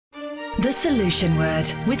The Solution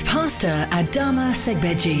Word with Pastor Adama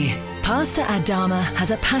Segbeji. Pastor Adama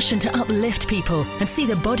has a passion to uplift people and see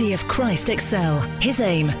the body of Christ excel. His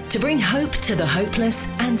aim, to bring hope to the hopeless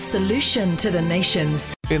and solution to the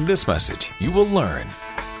nations. In this message, you will learn.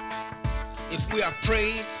 If we are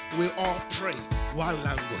praying, we all pray one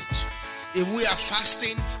language. If we are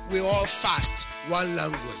fasting, we all fast one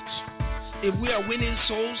language. If we are winning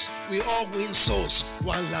souls, we all win souls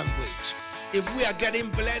one language. If we are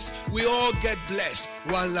getting blessed, we all get blessed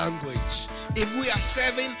one language. If we are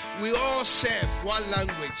serving, we all serve one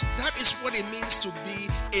language. That is what it means to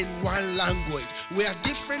be in one language. We are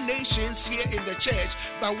different nations here in the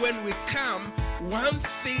church, but when we come, one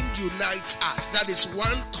thing unites us. That is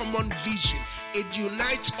one common vision. It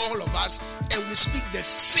unites all of us, and we speak the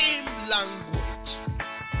same language.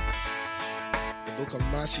 The book of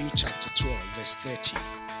Matthew chapter 12, verse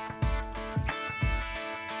 30.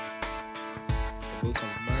 Book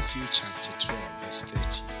of Matthew chapter 12 verse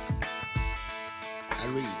 30. I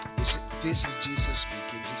read, this is Jesus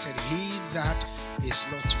speaking. He said, he that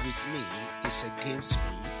is not with me is against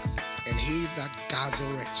me, and he that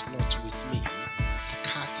gathereth not with me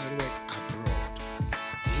scattereth abroad.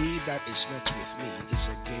 He that is not with me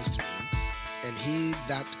is against me, and he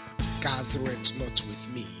that gathereth not with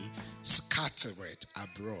me scattereth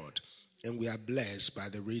abroad. And we are blessed by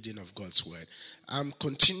the reading of God's word. I'm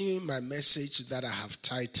continuing my message that I have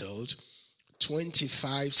titled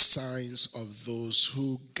 25 Signs of Those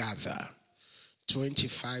Who Gather.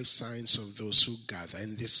 25 Signs of Those Who Gather.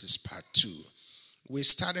 And this is part 2. We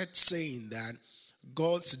started saying that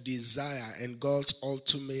God's desire and God's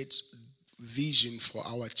ultimate vision for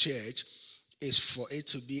our church is for it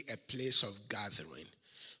to be a place of gathering.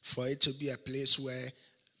 For it to be a place where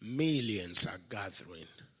millions are gathering.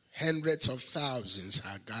 Hundreds of thousands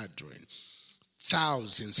are gathering.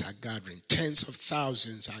 Thousands are gathering. Tens of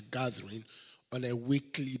thousands are gathering on a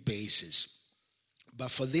weekly basis.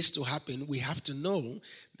 But for this to happen, we have to know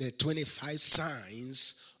the 25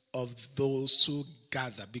 signs of those who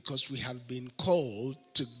gather, because we have been called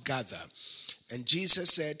to gather. And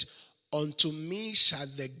Jesus said, unto me shall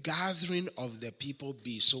the gathering of the people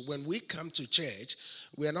be. So when we come to church,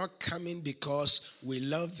 we are not coming because we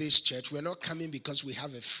love this church. We are not coming because we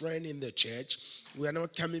have a friend in the church. We are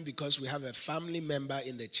not coming because we have a family member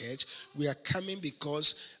in the church. We are coming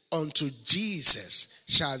because unto Jesus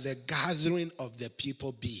shall the gathering of the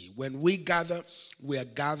people be. When we gather, we are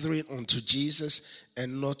gathering unto Jesus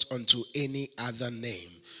and not unto any other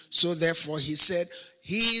name. So therefore he said,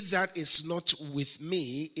 he that is not with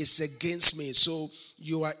me is against me. So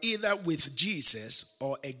you are either with Jesus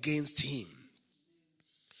or against him.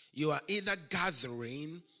 You are either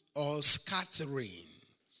gathering or scattering.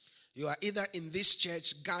 You are either in this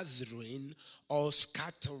church gathering or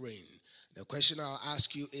scattering. The question I'll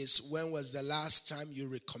ask you is, when was the last time you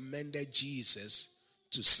recommended Jesus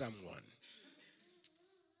to someone?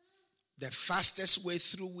 The fastest way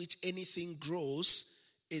through which anything grows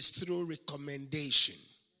is through recommendation.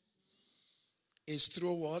 Is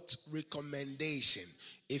through what? Recommendation.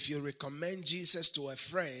 If you recommend Jesus to a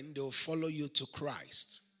friend, they'll follow you to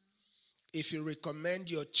Christ. If you recommend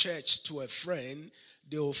your church to a friend,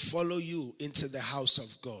 they will follow you into the house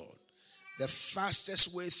of God. The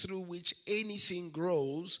fastest way through which anything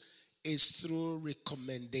grows is through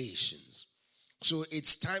recommendations. So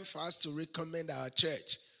it's time for us to recommend our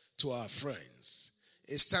church to our friends.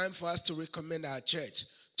 It's time for us to recommend our church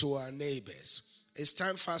to our neighbors. It's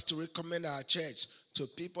time for us to recommend our church to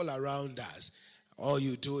people around us. All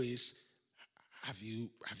you do is, have you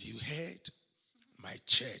heard? My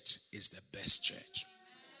church is the best church.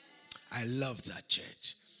 I love that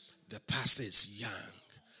church. The pastor is young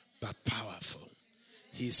but powerful.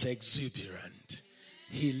 He's exuberant.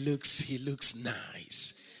 He looks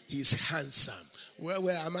nice. He's handsome. Well,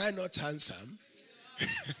 am I not handsome?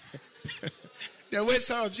 The way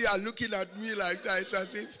some of you are looking at me like that, it's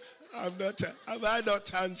as if am I not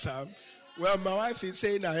handsome? Well, my wife is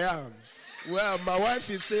saying I am. Why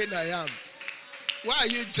are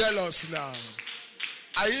you jealous now?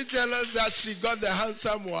 Are you jealous that she got the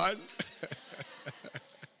handsome one?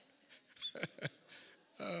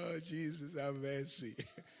 Oh, Jesus have mercy.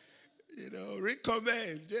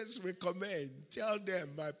 Recommend. Just recommend. Tell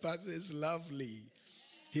them my pastor is lovely.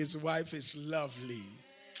 His wife is lovely.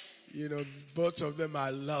 Both of them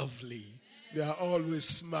are lovely. They are always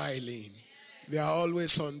smiling. They are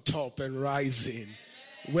always on top and rising.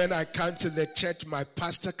 When I come to the church, my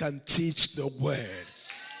pastor can teach the word.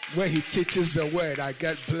 When he teaches the word, I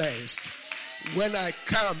get blessed. When I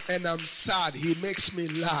come and I'm sad, he makes me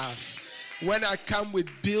laugh. When I come with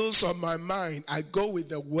bills on my mind, I go with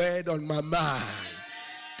the word on my mind.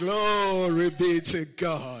 Glory be to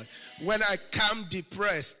God. When I come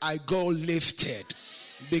depressed, I go lifted.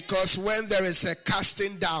 Because when there is a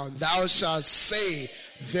casting down, thou shalt say,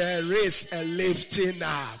 there is a lifting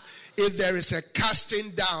up. If there is a casting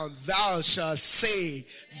down, thou shalt say,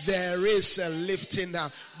 there is a lifting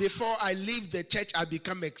up. Before I leave the church, I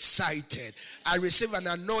become excited. I receive an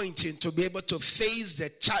anointing to be able to face the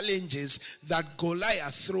challenges that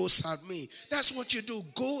Goliath throws at me. That's what you do.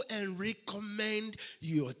 Go and recommend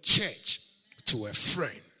your church to a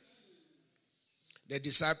friend. The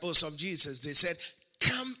disciples of Jesus, they said,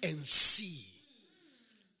 come and see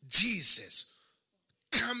Jesus.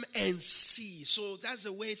 Come and see. So that's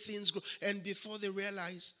the way things go. And before they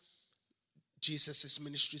realize, Jesus'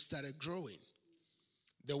 ministry started growing.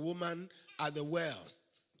 The woman at the well,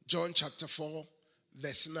 John chapter 4,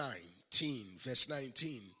 verse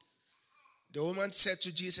 19. The woman said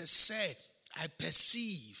to Jesus, say, I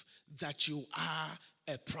perceive that you are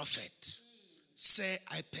a prophet. Say,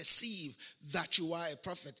 I perceive that you are a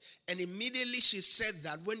prophet. And immediately she said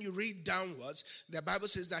that. When you read downwards, the Bible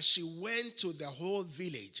says that she went to the whole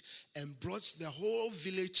village and brought the whole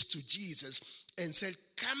village to Jesus and said,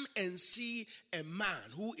 come and see a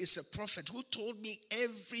man who is a prophet who told me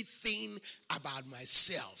everything about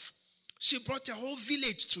myself. She brought the whole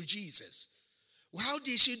village to Jesus. How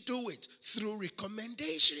did she do it? Through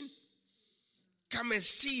recommendation. Come and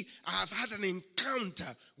see, I have had an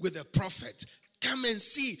encounter with a prophet. Come and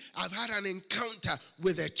see, I've had an encounter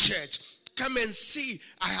with a church. Come and see,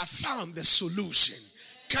 I have found the solution.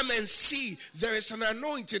 Come and see, there is an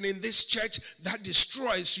anointing in this church that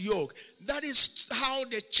destroys yoke. That is how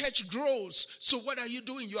the church grows. So what are you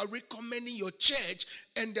doing? You are recommending your church,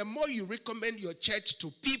 and the more you recommend your church to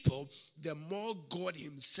people, the more God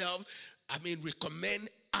himself, recommend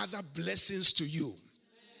other blessings to you.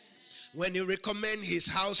 When you recommend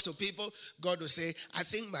his house to people, God will say, I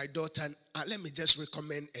think my daughter, let me just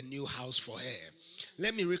recommend a new house for her.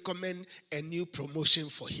 Let me recommend a new promotion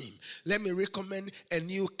for him. Let me recommend a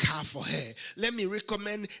new car for her. Let me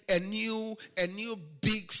recommend a new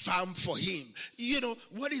big farm for him. You know,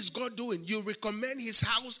 what is God doing? You recommend his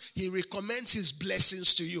house, he recommends his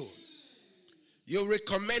blessings to you. You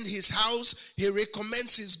recommend his house, he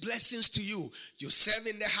recommends his blessings to you. You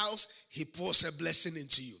serve in the house, he pours a blessing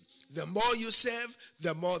into you. The more you serve,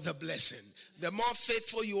 the more the blessing. The more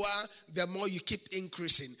faithful you are, the more you keep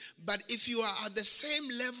increasing. But if you are at the same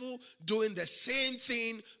level, doing the same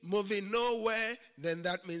thing, moving nowhere, then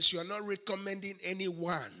that means you are not recommending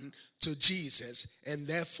anyone to Jesus, and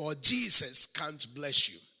therefore Jesus can't bless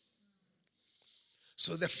you.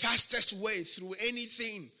 So the fastest way through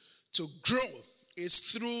anything to grow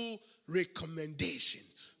is through recommendation.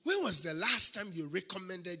 When was the last time you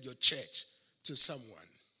recommended your church to someone?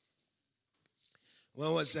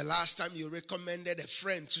 When was the last time you recommended a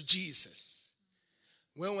friend to Jesus?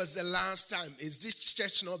 When was the last time? Is this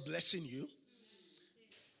church not blessing you?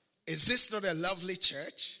 Is this not a lovely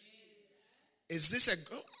church? Is this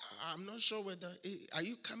I'm not sure whether, are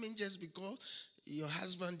you coming just because your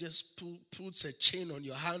husband just puts a chain on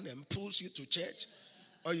your hand and pulls you to church?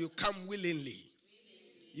 Or you come willingly?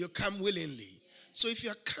 You come willingly. So if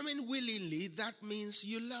you're coming willingly, that means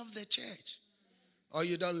you love the church. Or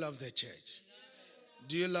you don't love the church.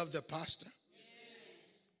 Do you love the pastor?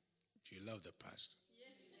 Yes. If you love the pastor,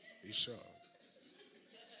 you sure?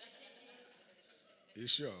 You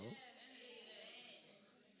sure?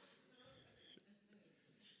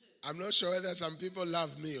 I'm not sure whether some people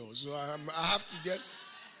love me, so I have to just,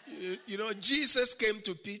 Jesus came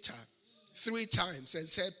to Peter 3 times and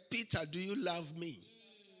said, Peter, do you love me?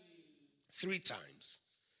 3 times.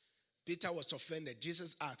 Peter was offended.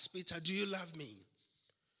 Jesus asked, Peter, do you love me?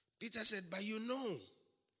 Peter said, but you know.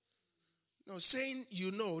 No, saying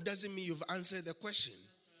you know doesn't mean you've answered the question.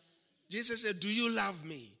 Jesus said, do you love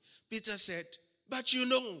me? Peter said, but you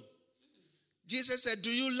know. Jesus said, do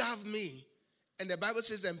you love me? And the Bible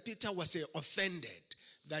says, and Peter was offended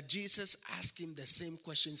that Jesus asked him the same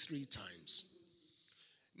question 3 times.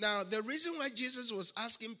 Now, the reason why Jesus was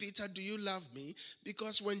asking Peter, do you love me?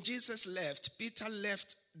 Because when Jesus left, Peter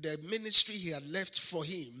left the ministry he had left for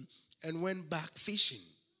him and went back fishing.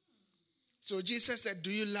 So Jesus said,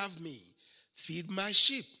 do you love me? Feed my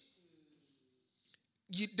sheep.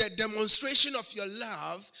 The demonstration of your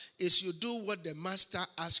love is you do what the master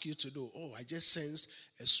asks you to do. Oh, I just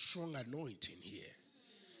sensed a strong anointing here.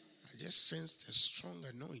 I just sensed a strong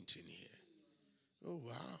anointing here. Oh,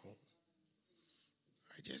 wow.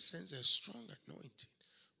 I just sensed a strong anointing.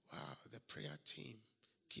 Wow, the prayer team,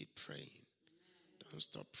 keep praying. Don't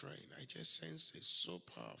stop praying. I just sensed it's so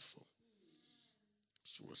powerful.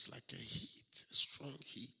 It was like a heat, a strong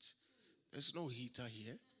heat. There's no heater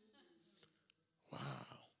here. Wow.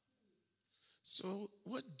 So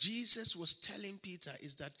what Jesus was telling Peter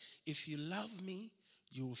is that if you love me,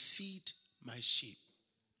 you will feed my sheep.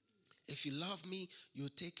 If you love me, you'll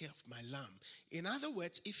take care of my lamb. In other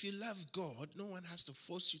words, if you love God, no one has to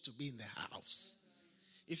force you to be in the house.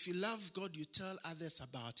 If you love God, you tell others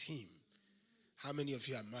about him. How many of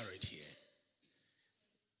you are married here?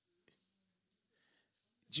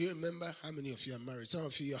 Do you remember how many of you are married? Some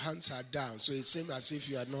of you, your hands are down, so it seems as if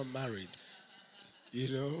you are not married.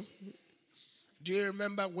 You know? Do you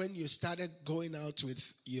remember when you started going out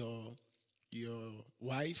with your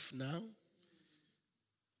wife now?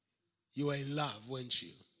 You were in love, weren't you?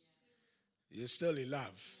 You're still in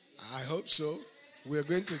love. I hope so. We're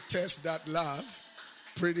going to test that love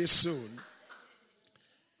pretty soon.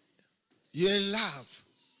 You're in love.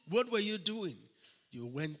 What were you doing? You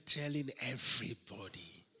went telling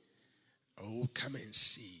everybody, oh, come and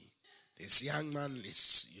see. This young man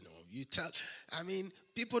is, you tell. I mean,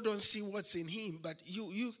 people don't see what's in him, but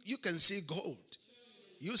you can see gold.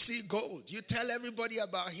 You see gold. You tell everybody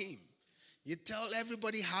about him. You tell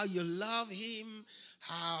everybody how you love him,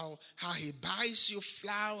 how he buys you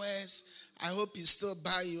flowers. I hope he's still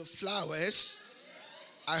buying you flowers.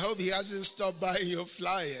 I hope he hasn't stopped buying you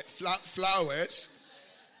flowers.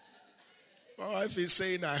 My wife is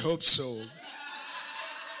saying, I hope so.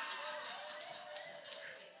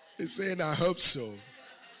 He's saying, I hope so.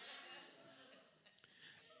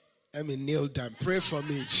 Let me kneel down. Pray for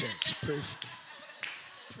me, church. Pray for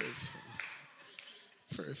me.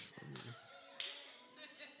 Pray for me.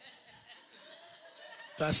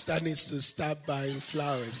 Pastor needs to start buying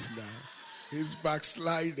flowers now. He's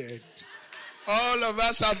backslided. All of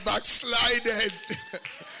us are backslided.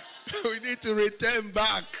 We need to return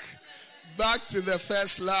back to the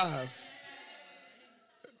first love.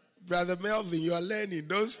 Brother Melvin, you are learning.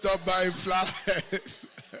 Don't stop buying flowers.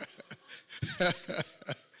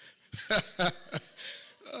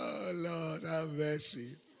 Oh, Lord, have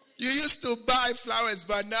mercy. You used to buy flowers,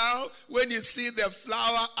 but now when you see the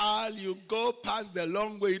flower aisle, you go past the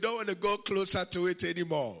long way. You don't want to go closer to it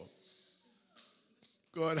anymore.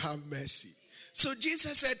 God have mercy. So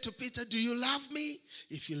Jesus said to Peter, do you love me?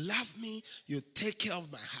 If you love me, you take care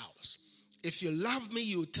of my house. If you love me,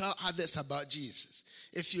 you tell others about Jesus.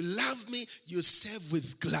 If you love me, you serve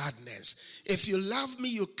with gladness. If you love me,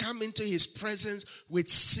 you come into his presence with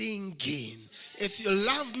singing. If you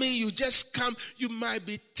love me, you just come. You might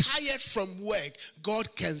be tired from work. God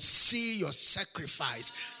can see your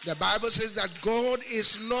sacrifice. The Bible says that God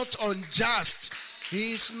is not unjust.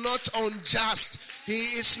 He is not unjust. He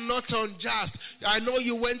is not unjust. I know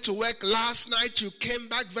you went to work last night. You came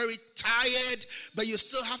back very tired, but you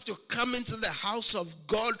still have to come into the house of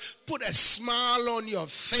God. Put a smile on your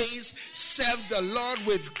face. Serve the Lord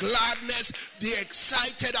with gladness. Be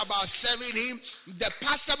excited about serving him. The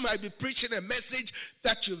pastor might be preaching a message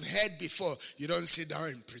that you've heard before. You don't sit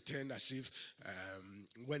down and pretend as if,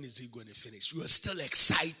 when is he going to finish? You are still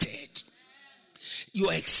excited. You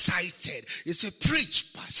are excited. You say,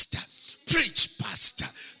 preach, pastor. Preach, pastor.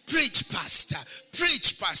 Preach, pastor.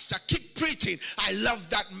 Preach, pastor. Keep preaching. I love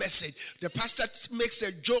that message. The pastor makes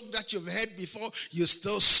a joke that you've heard before. You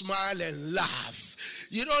still smile and laugh.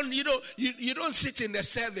 You don't sit in the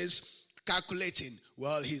service calculating.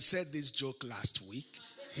 Well, he said this joke last week.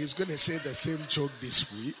 He's going to say the same joke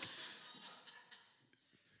this week.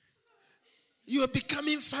 You are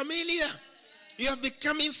becoming familiar. You are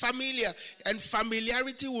becoming familiar. And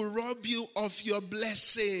familiarity will rob you of your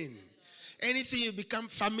blessing. Anything you become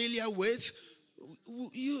familiar with,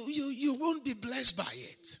 you won't be blessed by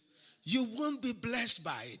it. You won't be blessed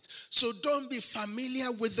by it. So don't be familiar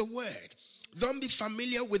with the word. Don't be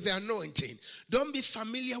familiar with the anointing. Don't be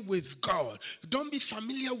familiar with God. Don't be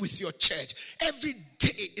familiar with your church. Every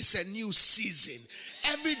day is a new season.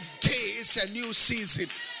 Every day is a new season.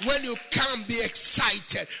 When you come, be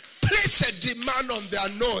excited. Place a demand on the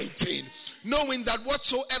anointing, knowing that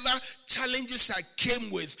whatsoever challenges I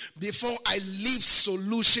came with, before I leave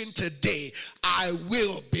Solution today, I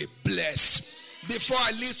will be blessed. Before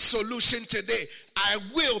I leave Solution today, I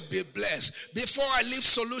will be blessed. Before I leave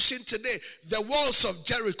Solution today, the walls of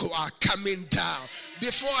Jericho are coming down.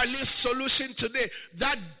 Before I leave Solution today,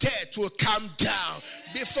 that debt will come down.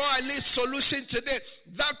 Before I leave Solution today,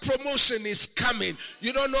 that promotion is coming.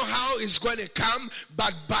 You don't know how it's going to come,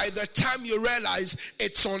 but by the time you realize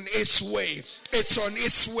it's on its way. It's on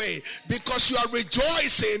its way. Because you are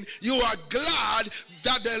rejoicing, you are glad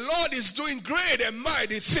that the Lord is doing great and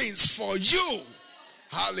mighty things for you.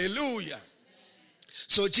 Hallelujah.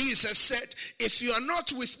 So Jesus said, if you are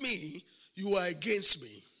not with me, you are against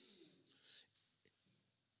me.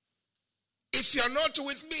 If you are not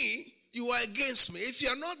with me, you are against me. If you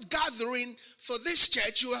are not gathering for this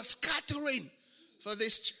church, you are scattering for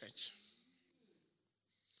this church.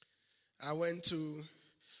 I went to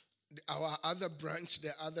our other branch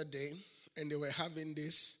the other day, and they were having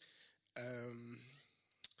this,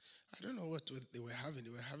 I don't know what they were having.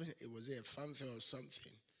 It was a fanfare or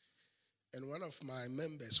something. And one of my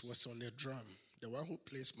members was on the drum, the one who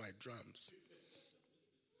plays my drums,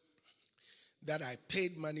 that I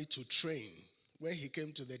paid money to train. When he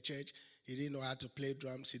came to the church, he didn't know how to play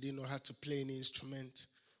drums. He didn't know how to play any instrument.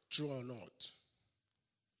 True or not?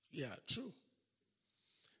 Yeah, true.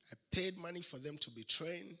 I paid money for them to be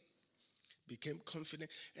trained, became confident.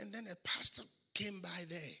 And then a pastor came by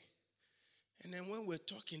there. And then when we're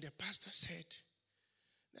talking, the pastor said,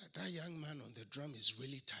 that young man on the drum is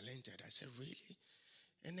really talented. I said, really?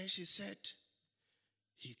 And then she said,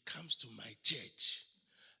 he comes to my church.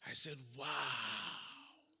 I said, wow.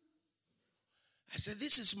 I said,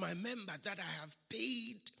 this is my member that I have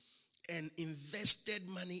paid and invested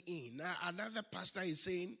money in. Now another pastor is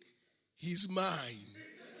saying, he's mine.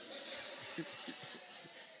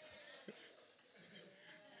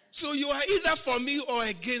 So you are either for me or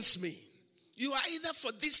against me. You are either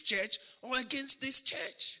for this church or against this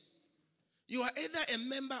church. You are either a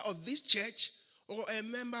member of this church or a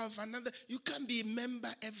member of another. You can't be a member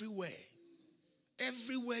everywhere.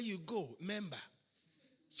 Everywhere you go, member.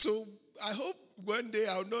 So I hope one day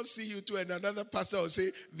I'll not see you too and another pastor will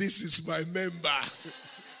say, this is my member.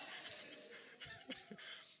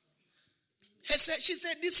 She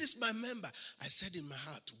said, this is my member. I said in my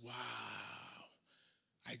heart, wow.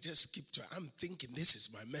 I just keep to, I'm thinking this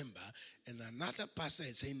is my member, and another pastor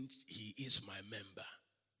is saying he is my member.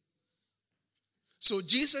 So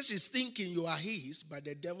Jesus is thinking you are his, but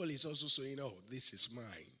the devil is also saying, oh, this is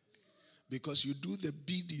mine. Because you do the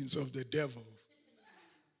biddings of the devil.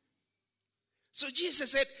 So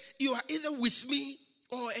Jesus said, you are either with me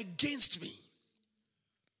or against me.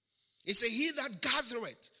 He said, he that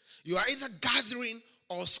gathereth, you are either gathering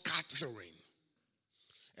or scattering.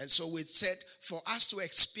 And so we said, for us to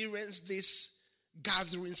experience this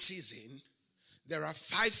gathering season, there are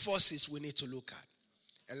 5 forces we need to look at.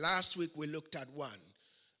 And last week we looked at one.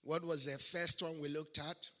 What was the first one we looked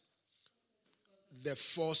at? The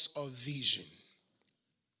force of vision.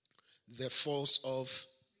 The force of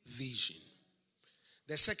vision.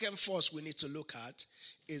 The second force we need to look at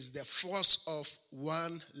is the force of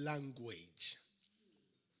one language.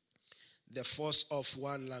 The force of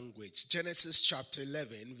one language. Genesis chapter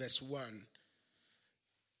 11, verse 1.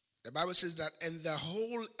 The Bible says that, and the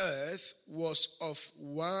whole earth was of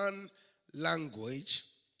one language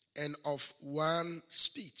and of one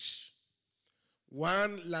speech.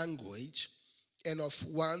 One language and of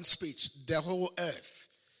one speech. The whole earth.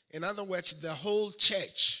 In other words, the whole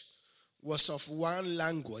church was of one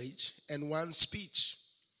language and one speech.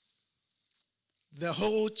 The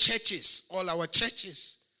whole churches, all our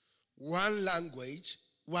churches, one language,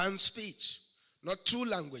 one speech. Not 2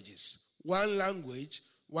 languages. One language,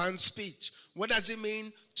 one speech. What does it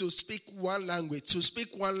mean to speak one language? To speak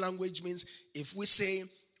one language means if we say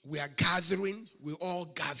we are gathering, we all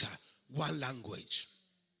gather one language.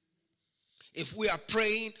 If we are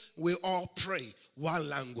praying, we all pray one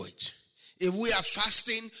language. If we are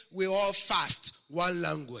fasting, we all fast one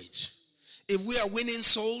language. If we are winning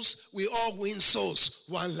souls, we all win souls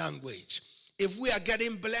one language. If we are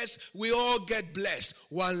getting blessed, we all get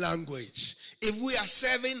blessed one language. If we are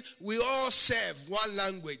serving, we all serve one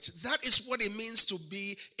language. That is what it means to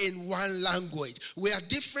be in one language. We are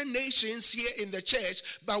different nations here in the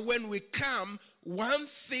church, but when we come, one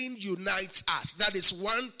thing unites us. That is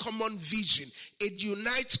one common vision. It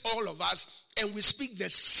unites all of us, and we speak the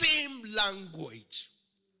same language.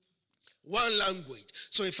 One language.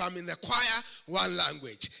 So if I'm in the choir, one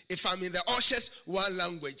language. If I'm in the ushers, one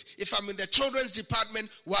language. If I'm in the children's department,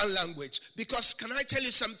 one language. Because can I tell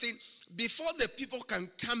you something? Before the people can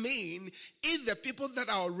come in, if the people that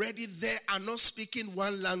are already there are not speaking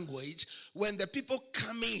one language, when the people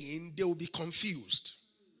come in, they will be confused.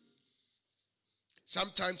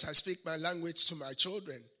 Sometimes I speak my language to my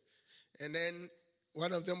children, and then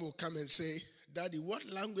one of them will come and say, Daddy, what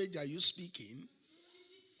language are you speaking?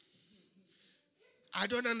 I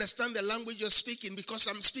don't understand the language you're speaking because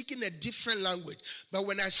I'm speaking a different language. But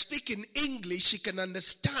when I speak in English, she can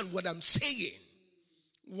understand what I'm saying.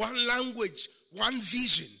 One language, one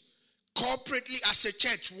vision. Corporately as a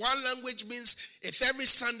church, one language means if every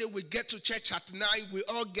Sunday we get to church at 9, we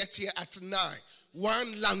all get here at 9.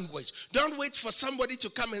 One language. Don't wait for somebody to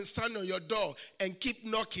come and stand on your door and keep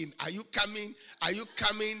knocking. Are you coming? Are you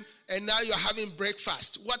coming? And now you're having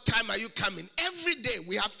breakfast. What time are you coming? Every day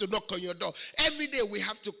we have to knock on your door. Every day we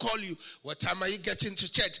have to call you. you, what time are you getting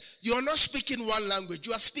to church? You are not speaking one language.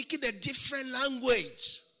 You are speaking a different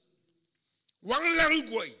language. One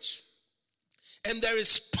language. And there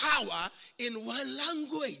is power in one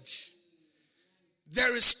language.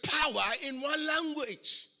 There is power in one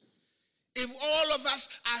language. If all of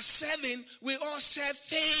us are serving, we all serve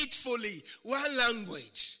faithfully. One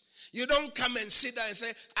language. You don't come and sit down and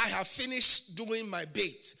say, I have finished doing my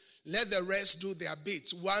bit. Let the rest do their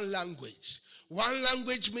bits. One language. One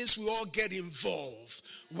language means we all get involved.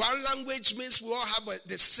 One language means we all have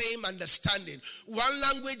the same understanding. One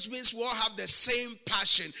language means we all have the same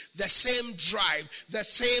passion, the same drive, the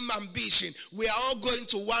same ambition. We are all going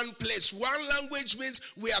to one place. One language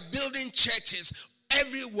means we are building churches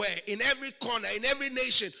everywhere, in every corner, in every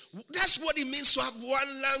nation. That's what it means to have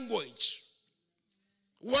one language.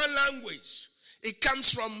 One language. It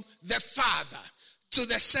comes from the Father to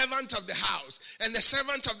the servant of the house. And the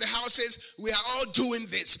servant of the house says, we are all doing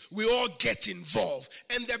this. We all get involved.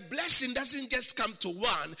 And the blessing doesn't just come to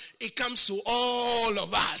one. It comes to all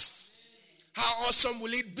of us. How awesome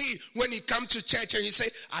will it be when you come to church and you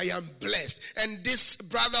say, I am blessed. And this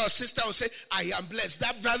brother or sister will say, I am blessed.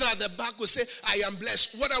 That brother at the back will say, I am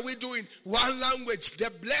blessed. What are we doing? One language.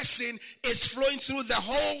 The blessing is flowing through the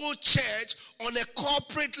whole church on a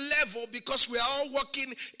corporate level because we are all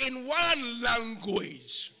working in one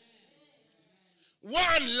language.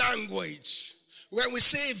 One language. When we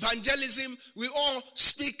say evangelism, we all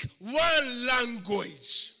speak one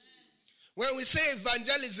language. When we say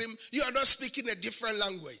evangelism, you are not speaking a different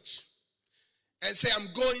language. And say, I'm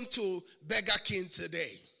going to Burger King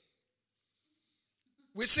today.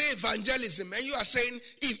 We say evangelism, and you are saying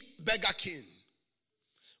Burger King.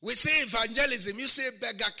 We say evangelism, you say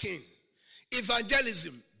Burger King.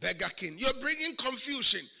 Evangelism, Burger King. You're bringing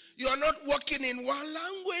confusion. You are not working in one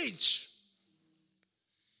language.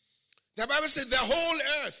 The Bible says the whole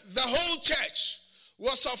earth, the whole church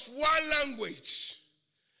was of one language.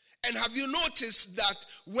 And have you noticed that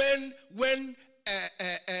when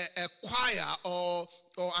a choir or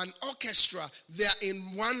an orchestra, they are in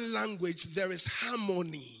one language, there is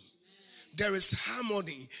harmony. There is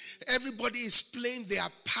harmony. Everybody is playing their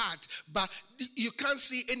part, but you can't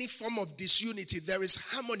see any form of disunity. There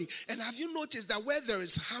is harmony. And have you noticed that where there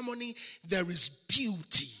is harmony, there is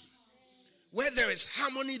beauty? Where there is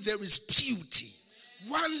harmony, there is beauty.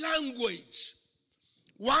 One language.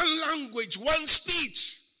 One language, one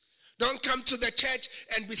speech. Don't come to the church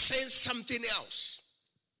and be saying something else.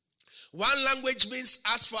 One language means,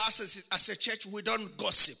 as for us as a church, we don't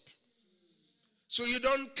gossip. So you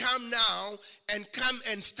don't come now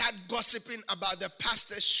and start gossiping about the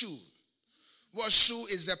pastor's shoe. What shoe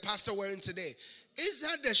is the pastor wearing today? Is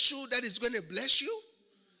that the shoe that is going to bless you?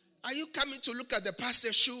 Are you coming to look at the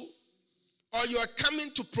pastor's shoe? Or you are coming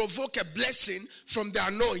to provoke a blessing from the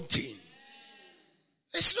anointing?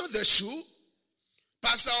 It's not the shoe.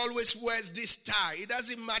 Pastor always wears this tie. It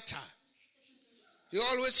doesn't matter. He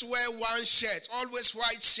always wears one shirt, always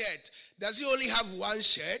white shirt. Does he only have one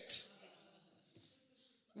shirt?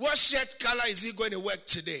 What shirt color is he going to wear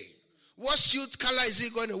today? What suit color is he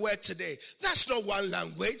going to wear today? That's not one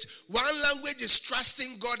language. One language is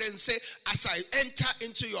trusting God and say, as I enter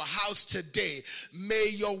into your house today,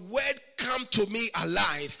 may your word come to me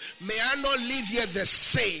alive. May I not leave here the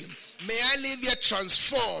same. May I leave here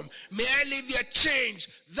transformed. May I leave here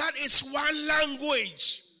changed. That is one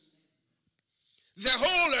language. The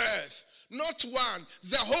whole earth, not one,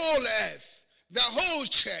 the whole earth, the whole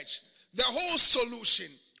church, the whole solution,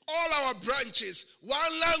 all our branches,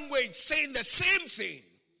 one language saying the same thing.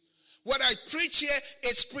 What I preach here,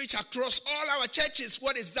 it's preached across all our churches.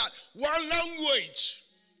 What is that? One language.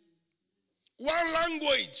 One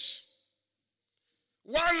language.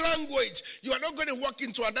 One language. You are not going to walk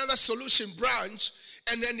into another solution branch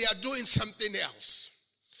and then they are doing something else.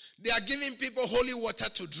 They are giving people holy water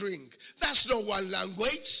to drink. That's not one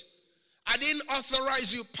language. I didn't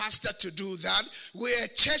authorize you, pastor, to do that. We're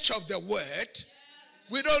a church of the word.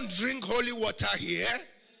 We don't drink holy water here.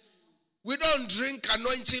 We don't drink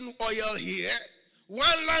anointing oil here.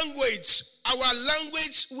 One language, our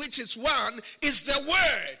language which is one, is the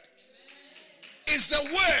word. Is the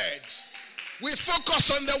word. We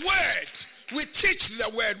focus on the word. We teach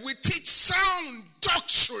the word. We teach sound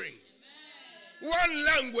doctrine. One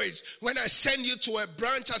language. When I send you to a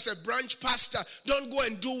branch as a branch pastor, don't go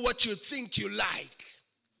and do what you think you like.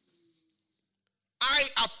 I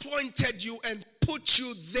appointed you and put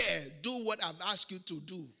you there. Do what I've asked you to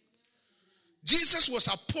do. Jesus was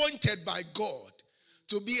appointed by God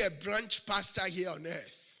to be a branch pastor here on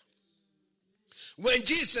earth. When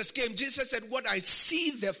Jesus came, Jesus said, what I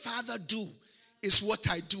see the Father do is what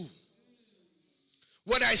I do.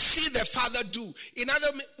 what I see the Father do. In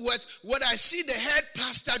other words, what I see the head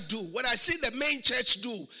pastor do, what I see the main church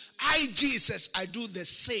do, I, Jesus, I do the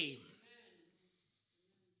same.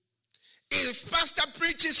 If pastor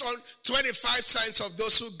preaches on 25 signs of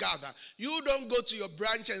those who gather, you don't go to your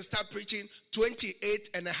branch and start preaching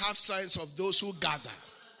 28 and a half signs of those who gather.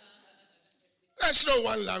 That's not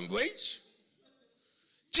one language.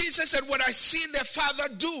 Jesus said, what I see the Father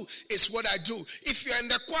do is what I do. If you're in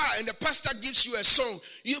the choir and the pastor gives you a song,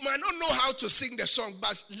 you might not know how to sing the song,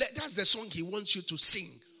 but that's the song he wants you to sing.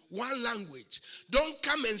 One language. Don't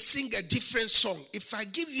come and sing a different song. If I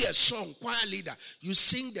give you a song, choir leader, you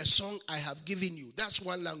sing the song I have given you. That's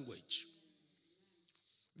one language.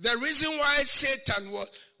 The reason why Satan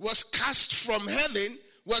was cast from heaven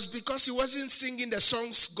was because he wasn't singing the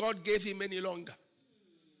songs God gave him any longer.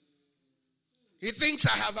 He thinks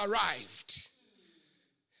I have arrived.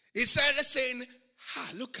 He started saying,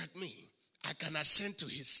 look at me. I can ascend to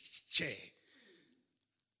his chair.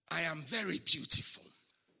 I am very beautiful.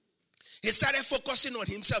 He started focusing on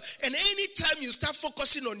himself. And anytime you start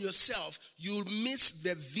focusing on yourself, you'll miss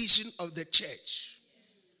the vision of the church.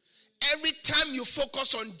 Every time you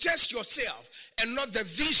focus on just yourself and not the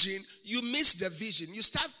vision, you miss the vision. You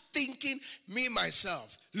start thinking, me,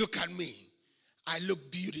 myself, look at me. I look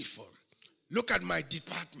beautiful. Look at my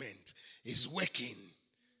department. It's working.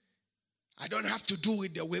 I don't have to do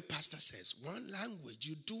it the way pastor says. One language.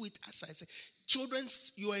 You do it as I say.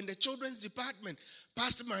 You are in the children's department.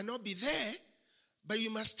 Pastor might not be there, but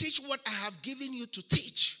you must teach what I have given you to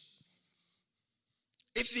teach.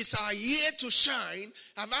 If it's our year to shine,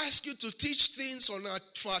 I've asked you to teach things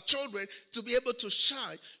for our children to be able to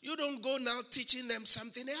shine. You don't go now teaching them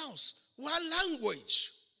something else. One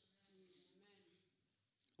language.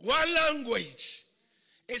 One language.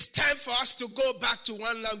 It's time for us to go back to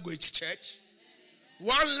one language, church.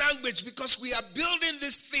 One language, because we are building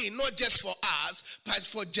this thing not just for us, but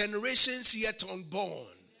for generations yet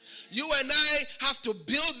unborn. You and I have to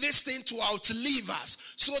build this thing to outlive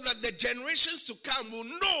us so that the generations to come will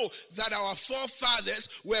know that our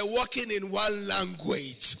forefathers were walking in one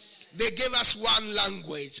language. They gave us one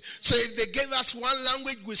language. So if they gave us one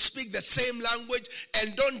language, we speak the same language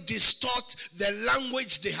and don't distort the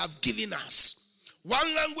language they have given us. One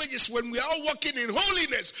language is when we are all walking in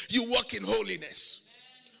holiness, you walk in holiness.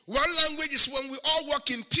 One language is when we all walk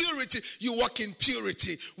in purity, you walk in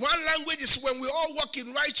purity. One language is when we all walk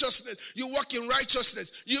in righteousness, you walk in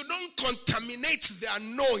righteousness. You don't contaminate the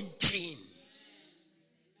anointing.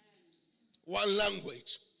 One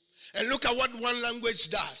language. And look at what one language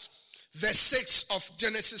does. Verse 6 of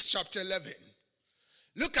Genesis chapter 11.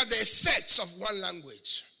 Look at the effects of one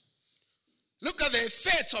language. Look at the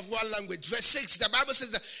effects of one language. Verse 6, the Bible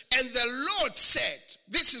says that, and the Lord said,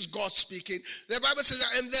 this is God speaking. The Bible says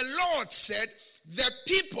that, and the Lord said, the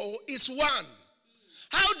people is one.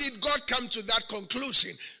 How did God come to that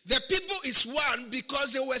conclusion? The people is one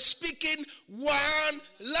because they were speaking one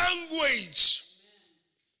language.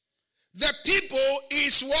 The people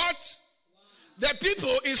is what? The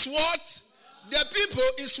people is what? The people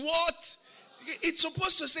is what? It's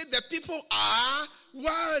supposed to say the people are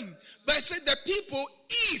one. But it said the people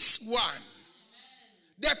is one.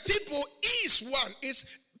 The people is one.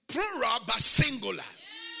 It's plural but singular.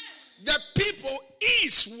 The people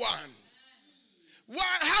is one.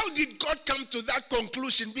 Why? How did God come to that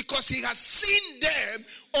conclusion? Because he has seen them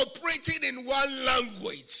operating in one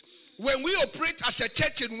language. When we operate as a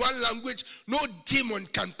church in one language, no demon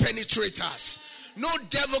can penetrate us. No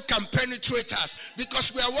devil can penetrate us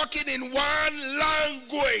because we are working in one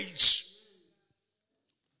language.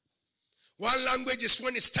 One language is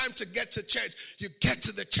when it's time to get to church. You get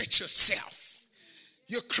to the church yourself.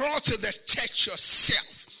 You crawl to the church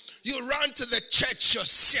yourself. You run to the church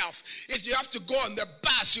yourself. If you have to go on the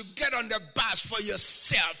bus, you get on the bus for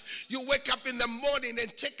yourself. You wake up in the morning and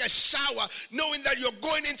take a shower knowing that you're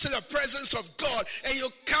going into the presence of God, and you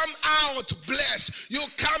come out blessed. You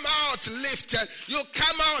come out lifted. You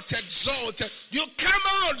come out exalted. You come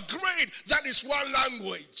out great. That is one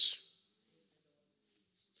language.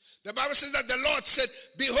 The Bible says that the Lord said,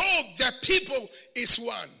 behold, the people is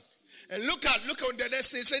one. And look at the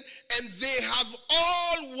next thing. It said, and they have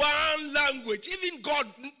all one language. Even God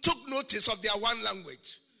took notice of their one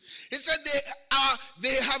language. He said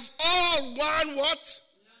they have all one what?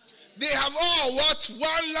 They have all what?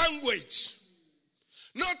 One language.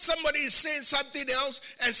 Not somebody is saying something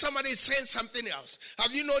else and somebody is saying something else.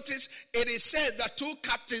 Have you noticed? It is said that two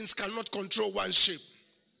captains cannot control one ship.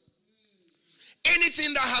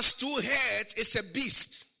 Anything that has two heads is a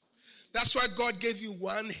beast. That's why God gave you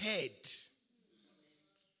one head.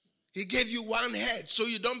 He gave you one head so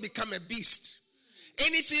you don't become a beast.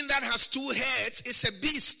 Anything that has two heads is a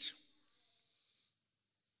beast.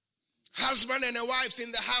 Husband and a wife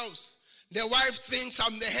in the house. The wife thinks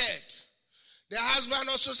I'm the head. The husband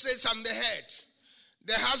also says I'm the head.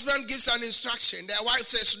 The husband gives an instruction. The wife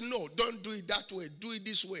says, no, don't do it that way. Do it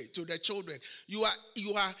this way to the children. You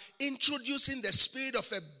are introducing the spirit of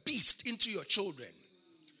a beast into your children.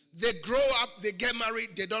 They grow up, they get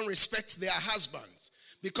married, they don't respect their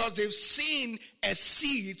husbands because they've seen a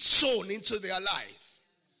seed sown into their life.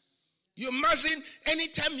 You mustn't,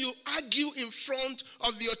 anytime you argue in front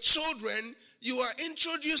of your children, you are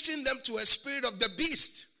introducing them to a spirit of the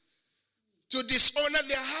beast to dishonor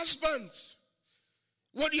their husbands.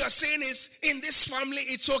 What you are saying is, in this family,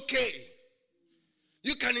 it's okay.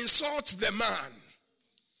 You can insult the man.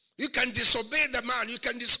 You can disobey the man. You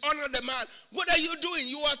can dishonor the man. What are you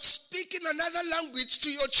doing? You are speaking another language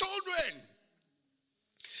to your children.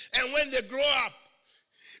 And when they grow up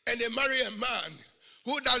and they marry a man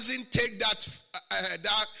who doesn't take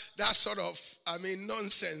that sort of,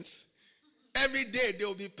 nonsense, every day they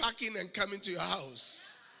will be packing and coming to your house.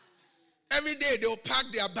 Every day they will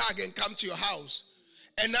pack their bag and come to your house.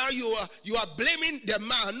 And now you are blaming the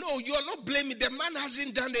man. No, you are not blaming. The man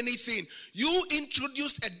hasn't done anything. You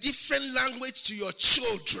introduce a different language to your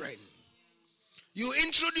children. You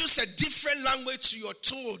introduce a different language to your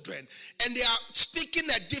children. And they are speaking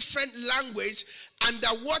a different language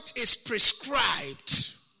under what is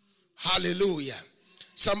prescribed. Hallelujah.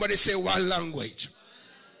 Somebody say one language.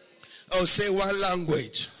 Oh, say one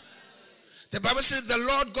language. The Bible says the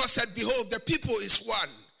Lord God said, behold, the people is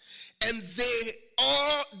one. And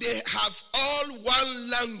they have all one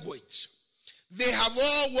language. They have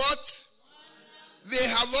all what? They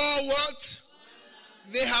have all what?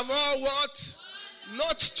 They have all what?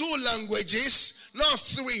 Not two languages, not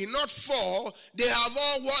three, not four. They have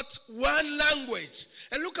all what? One language.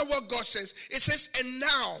 And look at what God says. It says, and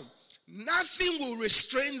now nothing will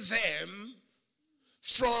restrain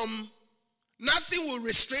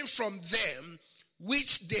from them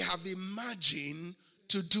which they have imagined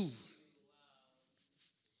to do.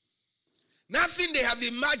 Nothing they have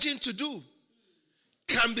imagined to do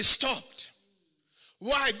can be stopped.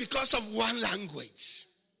 Why? Because of one language.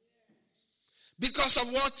 Because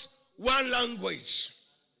of what? One language.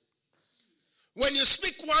 When you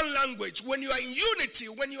speak one language, when you are in unity,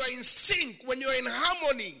 when you are in sync, when you are in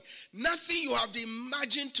harmony, nothing you have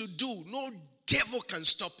imagined to do, no devil can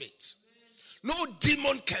stop it. No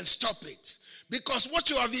demon can stop it. Because what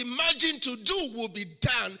you have imagined to do will be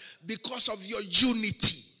done because of your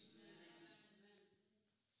unity.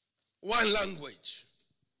 One language.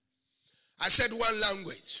 I said one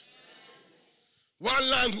language. One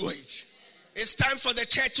language. It's time for the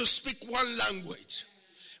church to speak one language.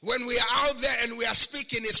 When we are out there and we are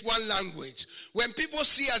speaking, it's one language. When people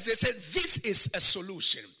see us, they say, this is a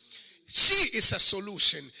solution. She is a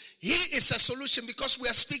solution. He is a solution because we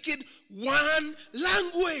are speaking one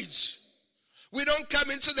language. We don't come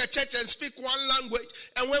into the church and speak one language,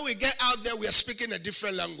 and when we get out there, we are speaking a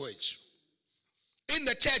different language. In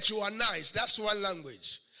the church, you are nice. That's one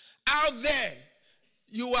language. Out there,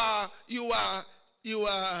 you are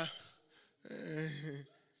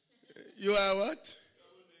what?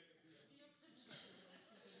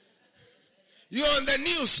 You're on the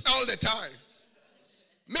news all the time.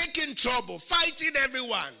 Making trouble, fighting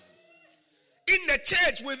everyone. In the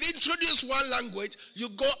church, we've introduced one language. You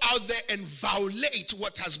go out there and violate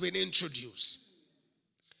what has been introduced.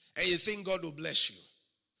 And you think God will bless you.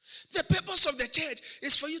 The purpose of the church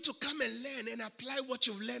is for you to come and learn and apply what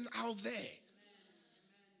you've learned out there.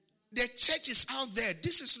 The church is out there.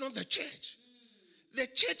 This is not the church. The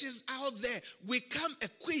church is out there. We come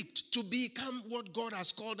equipped to become what God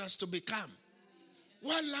has called us to become.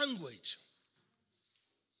 One language.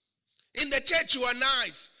 In the church, you are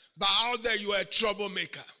nice, but out there, you are a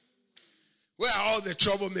troublemaker. Where are all the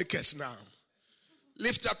troublemakers now?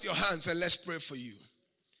 Lift up your hands and let's pray for you.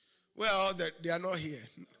 Where are all they are not here.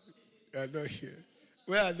 They are not here.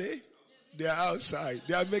 Where are they? They are outside.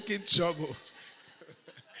 They are making trouble.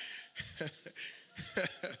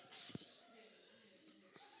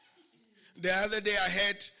 The other day I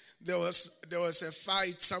heard there was a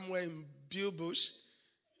fight somewhere in Bush,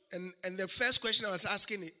 and the first question I was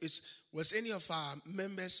asking is, was any of our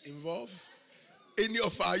members involved? Any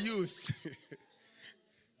of our youth?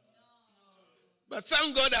 But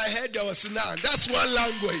thank God I heard there was none. That's one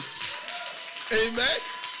language. Amen.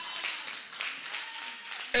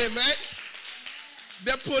 Amen.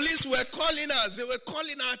 The police were calling us. They were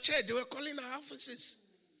calling our church. They were calling our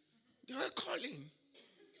offices. They were calling.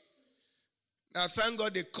 Now, thank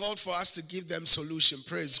God they called for us to give them solution.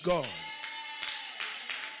 Praise God.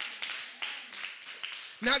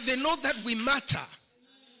 Now they know that we matter.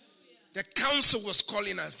 The council was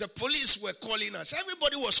calling us. The police were calling us.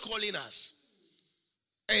 Everybody was calling us.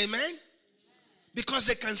 Amen?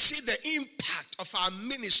 Because they can see the impact of our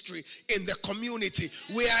ministry in the community.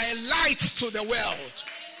 We are a light to the world.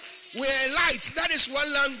 We are a light. That is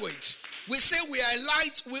one language. We say we are a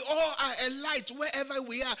light. We all are a light wherever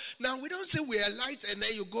we are. Now, we don't say we are light and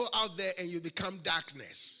then you go out there and you become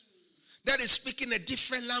darkness. That is speaking a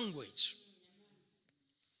different language.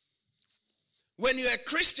 When you're a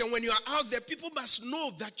Christian, when you are out there, people must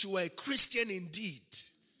know that you are a Christian indeed.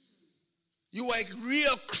 You are a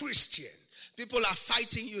real Christian. People are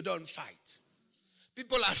fighting, you don't fight.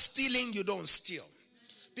 People are stealing, you don't steal.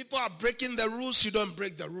 People are breaking the rules, you don't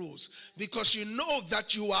break the rules. Because you know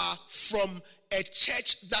that you are from a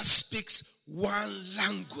church that speaks one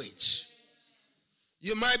language.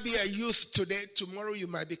 You might be a youth today, tomorrow you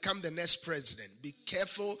might become the next president. Be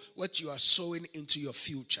careful what you are sowing into your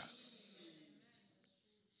future.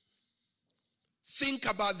 Think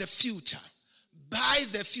about the future. Buy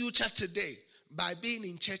the future today by being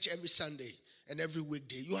in church every Sunday and every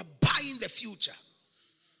weekday. You are buying the future.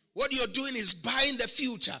 What you're doing is buying the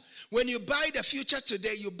future. When you buy the future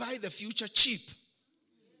today, you buy the future cheap.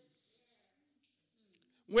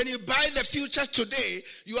 When you buy the future today,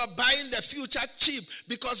 you are buying the future cheap,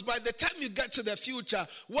 because by the time you get to the future,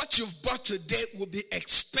 what you've bought today will be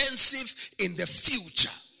expensive in the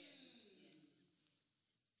future.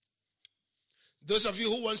 Those of you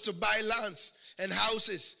who wants to buy lands and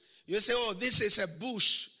houses, you say, oh, this is a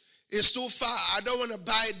bush. It's too far. I don't want to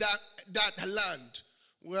buy that land.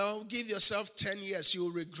 Well, give yourself 10 years.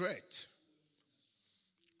 You'll regret.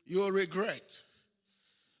 You'll regret.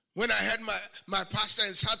 When I heard my pastor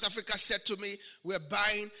in South Africa said to me, we're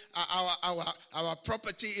buying our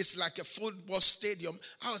property is like a football stadium,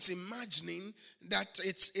 I was imagining that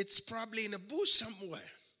it's probably in a bush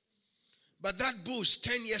somewhere. But that bush,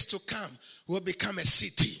 10 years to come, will become a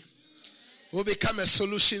city. Will become a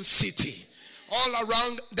solution city. All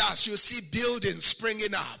around us, you see buildings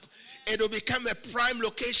springing up. It will become a prime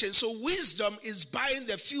location. So wisdom is buying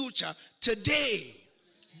the future today.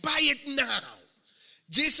 Buy it now.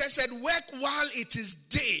 Jesus said, work while it is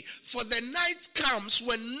day, for the night comes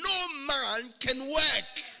when no man can work.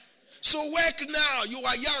 So work now. You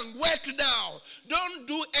are young. Work now. Don't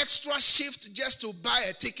do extra shift just to buy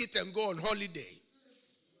a ticket and go on holiday.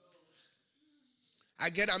 I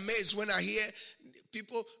get amazed when I hear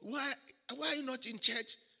people, why are you not in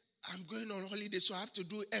church? I'm going on holiday, so I have to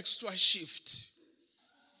do extra shift.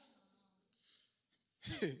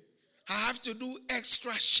 I have to do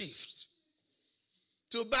extra shift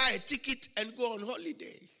to buy a ticket and go on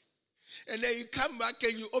holiday. And then you come back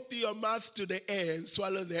and you open your mouth to the air and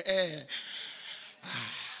swallow the air.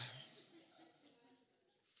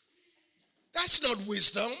 That's not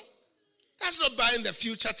wisdom. That's not buying the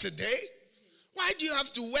future today. Why do you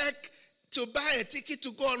have to work to buy a ticket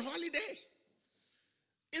to go on holiday?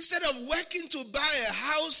 Instead of working to buy a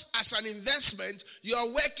house as an investment, you are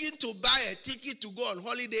working to buy a ticket to go on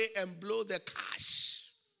holiday and blow the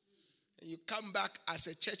cash. And you come back as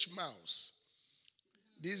a church mouse.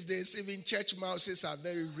 These days, even church mouses are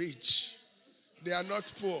very rich. They are not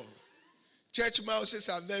poor. Church mouses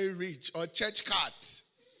are very rich, or church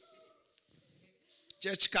cats.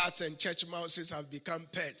 Church cats and church mouses have become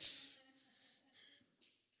pets.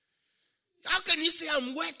 How can you say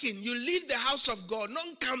I'm working? You leave the house of God.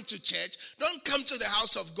 Don't come to church. Don't come to the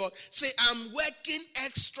house of God. Say, I'm working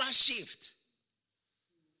extra shift.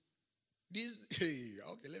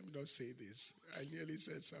 Okay, let me not say this. I nearly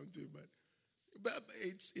said something, but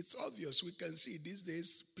it's obvious. We can see these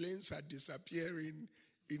days planes are disappearing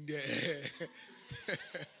in the air.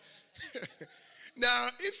 Now,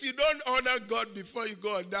 if you don't honor God before you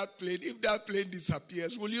go on that plane, if that plane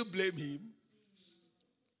disappears, will you blame him?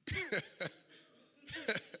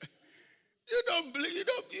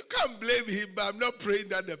 You can't blame him, but I'm not praying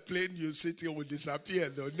that the plane you're sitting will disappear,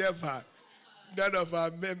 though. Never. None of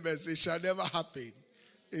our members, it shall never happen.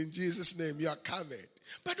 In Jesus' name, you are covered.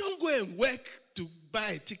 But don't go and work to buy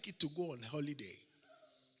a ticket to go on holiday.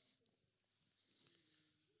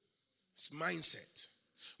 It's mindset.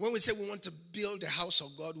 When we say we want to build the house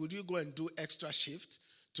of God, would you go and do extra shift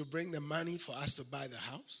to bring the money for us to buy the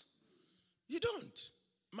house? You don't.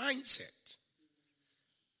 Mindset.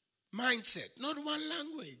 Mindset, not one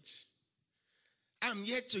language. I'm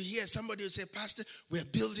yet to hear somebody who say, Pastor, we're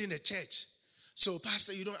building a church. So,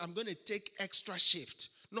 Pastor, I'm going to take extra shift.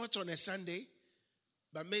 Not on a Sunday,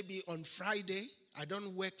 but maybe on Friday. I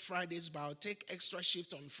don't work Fridays, but I'll take extra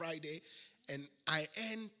shift on Friday and I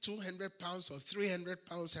earn £200 or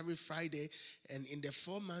 £300 every Friday, and in the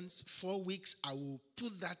 4 weeks, I will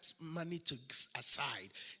put that money aside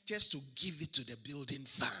just to give it to the building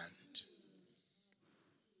fund.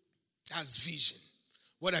 That's vision.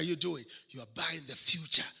 What are you doing? You are buying the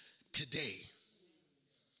future today.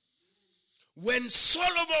 When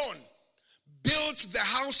Solomon built the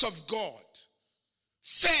house of God,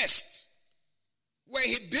 first, when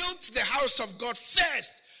he built the house of God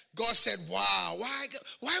first, God said, wow,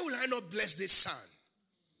 why will I not bless this son?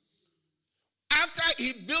 After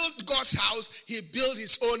he built God's house, he built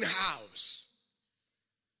his own house.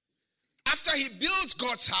 After he built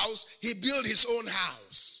God's house, he built his own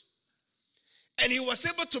house. And he was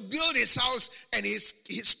able to build his house, and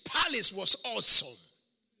his palace was awesome.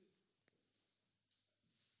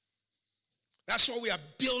 That's why we are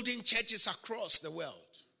building churches across the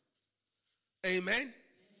world. Amen?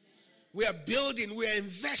 We are building, we are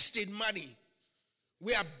investing money.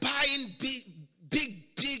 We are buying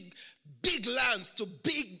big lands to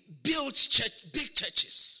build big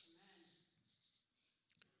churches.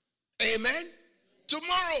 Amen?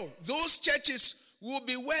 Tomorrow, those churches will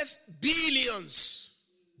be worth billions.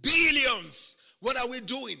 Billions. What are we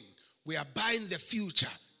doing? We are buying the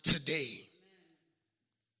future today.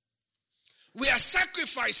 We are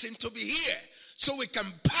sacrificing to be here so we can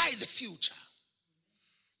buy the future.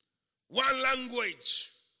 One language.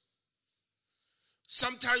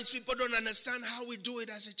 Sometimes people don't understand how we do it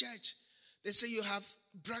as a church. They say you have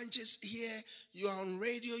branches here, you are on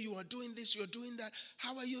radio, you are doing this, you are doing that.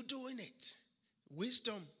 How are you doing it?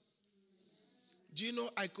 Wisdom. Do you know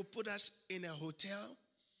I could put us in a hotel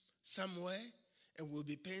somewhere and we'll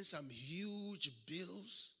be paying some huge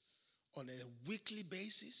bills on a weekly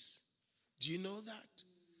basis? Do you know that?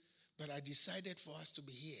 But I decided for us to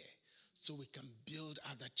be here so we can build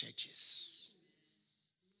other churches.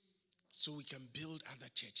 So we can build other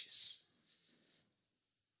churches.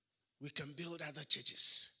 We can build other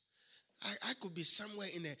churches. I could be somewhere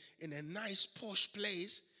in a nice posh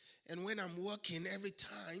place, and when I'm walking every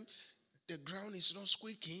time, the ground is not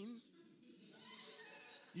squeaking.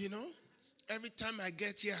 You know? Every time I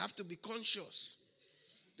get here, I have to be conscious.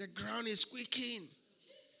 The ground is squeaking.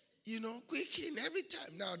 You know, quicking every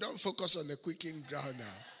time. Now, don't focus on the quicking ground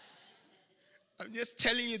now. I'm just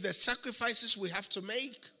telling you the sacrifices we have to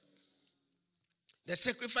make. The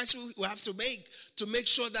sacrifices we have to make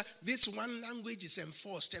sure that this one language is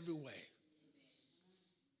enforced everywhere.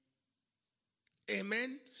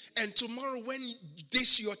 Amen. And tomorrow when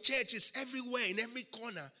your church is everywhere, in every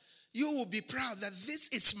corner, you will be proud that this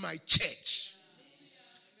is my church.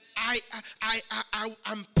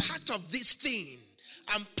 I'm part of this thing.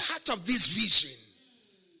 I'm part of this vision.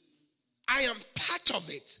 I am part of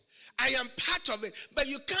it. I am part of it. But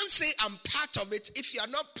you can't say I'm part of it if you are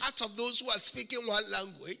not part of those who are speaking one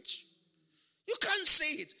language. You can't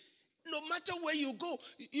say it. No matter where you go,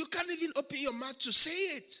 you can't even open your mouth to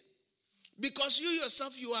say it. Because you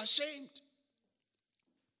yourself, you are ashamed.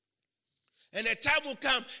 And a time will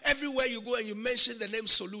come, everywhere you go and you mention the name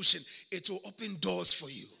Solution, it will open doors for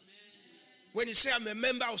you. When you say I'm a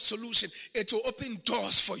member of Solution, it will open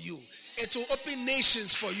doors for you. It will open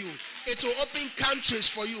nations for you. It will open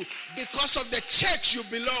countries for you because of the church you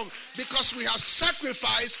belong. Because we have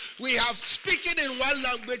sacrificed, we have speaking in one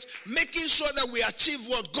language, making sure that we achieve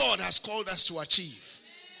what God has called us to achieve.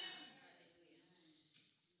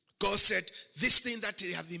 God said, this thing that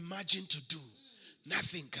they have imagined to do,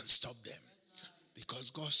 nothing can stop them.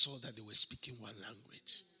 Because God saw that they were speaking one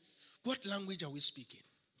language. What language are we speaking?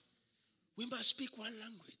 We must speak one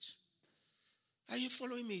language. Are you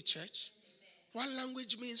following me, church? One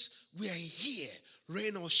language means we are here,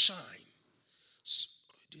 rain or shine. So,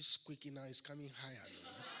 this squeaking now is coming higher.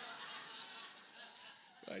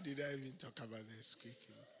 Why did I even talk about this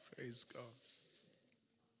squeaking? Praise God.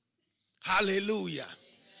 Hallelujah.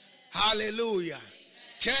 Hallelujah.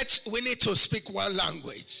 Church, we need to speak one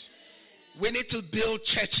language. We need to build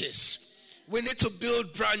churches. We need to build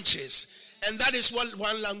branches. And that is what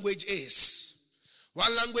one language is. One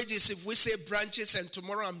language is if we say branches and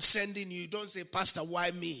tomorrow I'm sending you, don't say, Pastor, why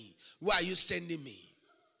me? Why are you sending me?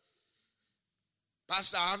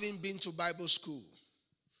 Pastor, I haven't been to Bible school.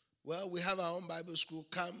 Well, we have our own Bible school.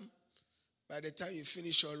 Come. By the time you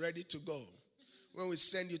finish, you're ready to go. When we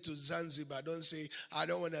send you to Zanzibar, don't say, I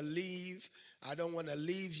don't want to leave. I don't want to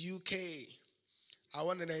leave UK. I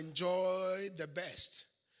want to enjoy the best.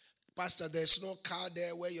 Pastor, there's no car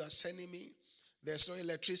there where you are sending me. There's no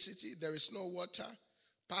electricity. There is no water.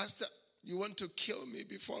 Pastor, you want to kill me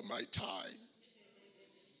before my time.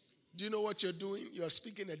 Do you know what you're doing? You're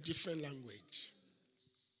speaking a different language.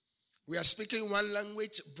 We are speaking one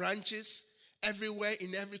language, branches, everywhere,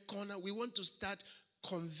 in every corner. We want to start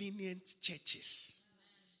convenient churches.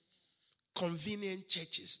 Convenient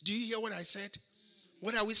churches. Do you hear what I said?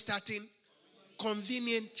 What are we starting?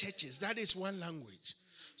 Convenient churches. That is one language.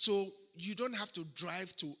 So you don't have to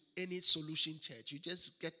drive to any solution church. You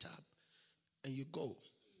just get up and you go.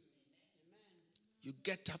 You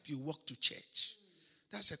get up, you walk to church.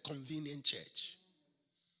 That's a convenient church.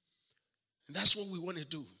 And that's what we want to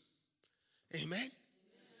do. Amen?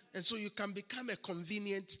 And so you can become a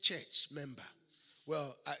convenient church member.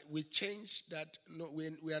 Well, we changed that. No,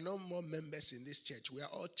 we are no more members in this church. We are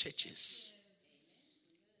all churches.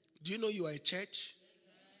 Do you know you are a church?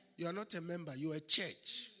 You are not a member. You are a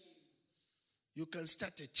church. You can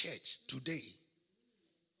start a church today.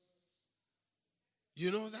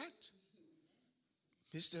 You know that?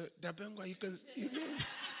 Mr. Dabengwa, you know.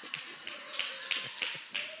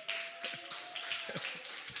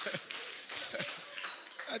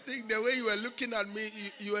 I think the way you were looking at me,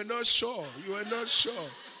 you were not sure. You were not sure.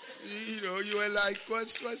 You were like,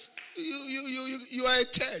 you are a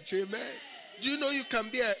church, amen. Do you know you can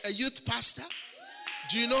be a youth pastor?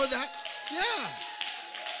 Do you know that?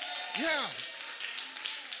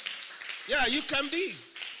 Yeah, you can be.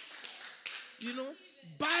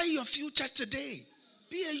 Buy your future today.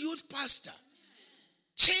 Be a youth pastor.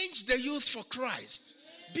 Change the youth for Christ.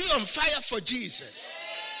 Be on fire for Jesus.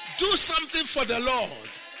 Do something for the Lord.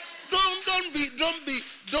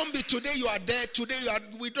 Don't be today you are there, today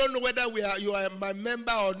we don't know whether you are my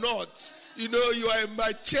member or not. You are in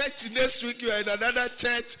my church, next week you are in another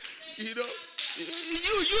church. You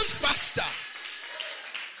youth pastor.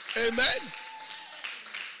 Amen.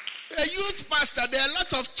 A youth pastor, there are a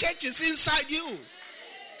lot of churches inside you.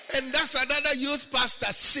 And that's another youth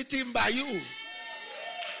pastor sitting by you.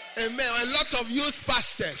 Amen. A lot of youth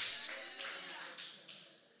pastors.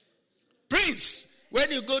 Prince,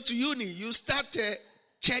 when you go to uni, you start a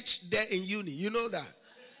church there in uni. You know that?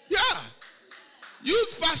 Yeah.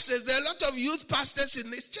 Youth pastors, there are a lot of youth pastors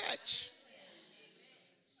in this church.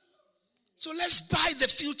 So let's buy the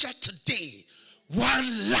future today.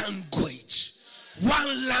 One language.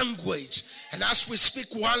 One language. And as we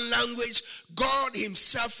speak one language, God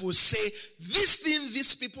himself will say, this thing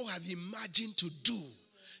these people have imagined to do,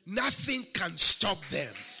 nothing can stop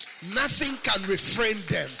them. Nothing can refrain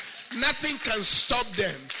them. Nothing can stop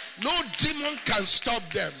them. No demon can stop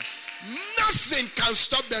them. Nothing can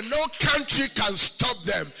stop them. No country can stop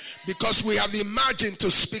them, because we have imagined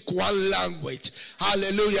to speak one language.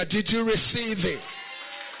 Hallelujah. Did you receive it?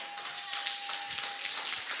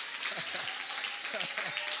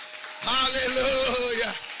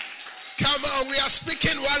 Hallelujah. Come on, we are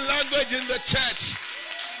speaking one language in the church.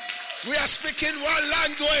 We are speaking one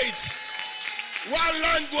language. One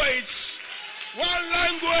language. One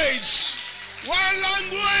language. One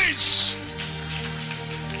language.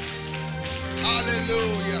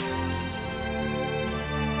 Hallelujah.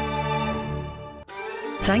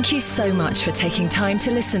 Thank you so much for taking time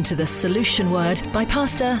to listen to the Solution Word by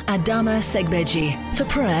Pastor Adama Segbeji. For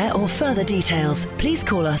prayer or further details, please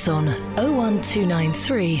call us on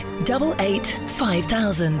 01293 88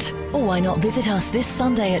 5000. Or why not visit us this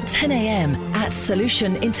Sunday at 10 a.m. at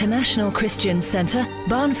Solution International Christian Centre,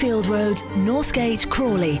 Barnfield Road, Northgate,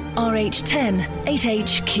 Crawley, RH10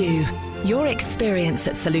 8HQ. Your experience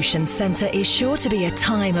at Solution Centre is sure to be a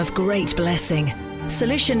time of great blessing.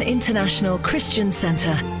 Solution International Christian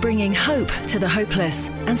Centre, bringing hope to the hopeless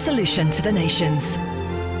and solution to the nations.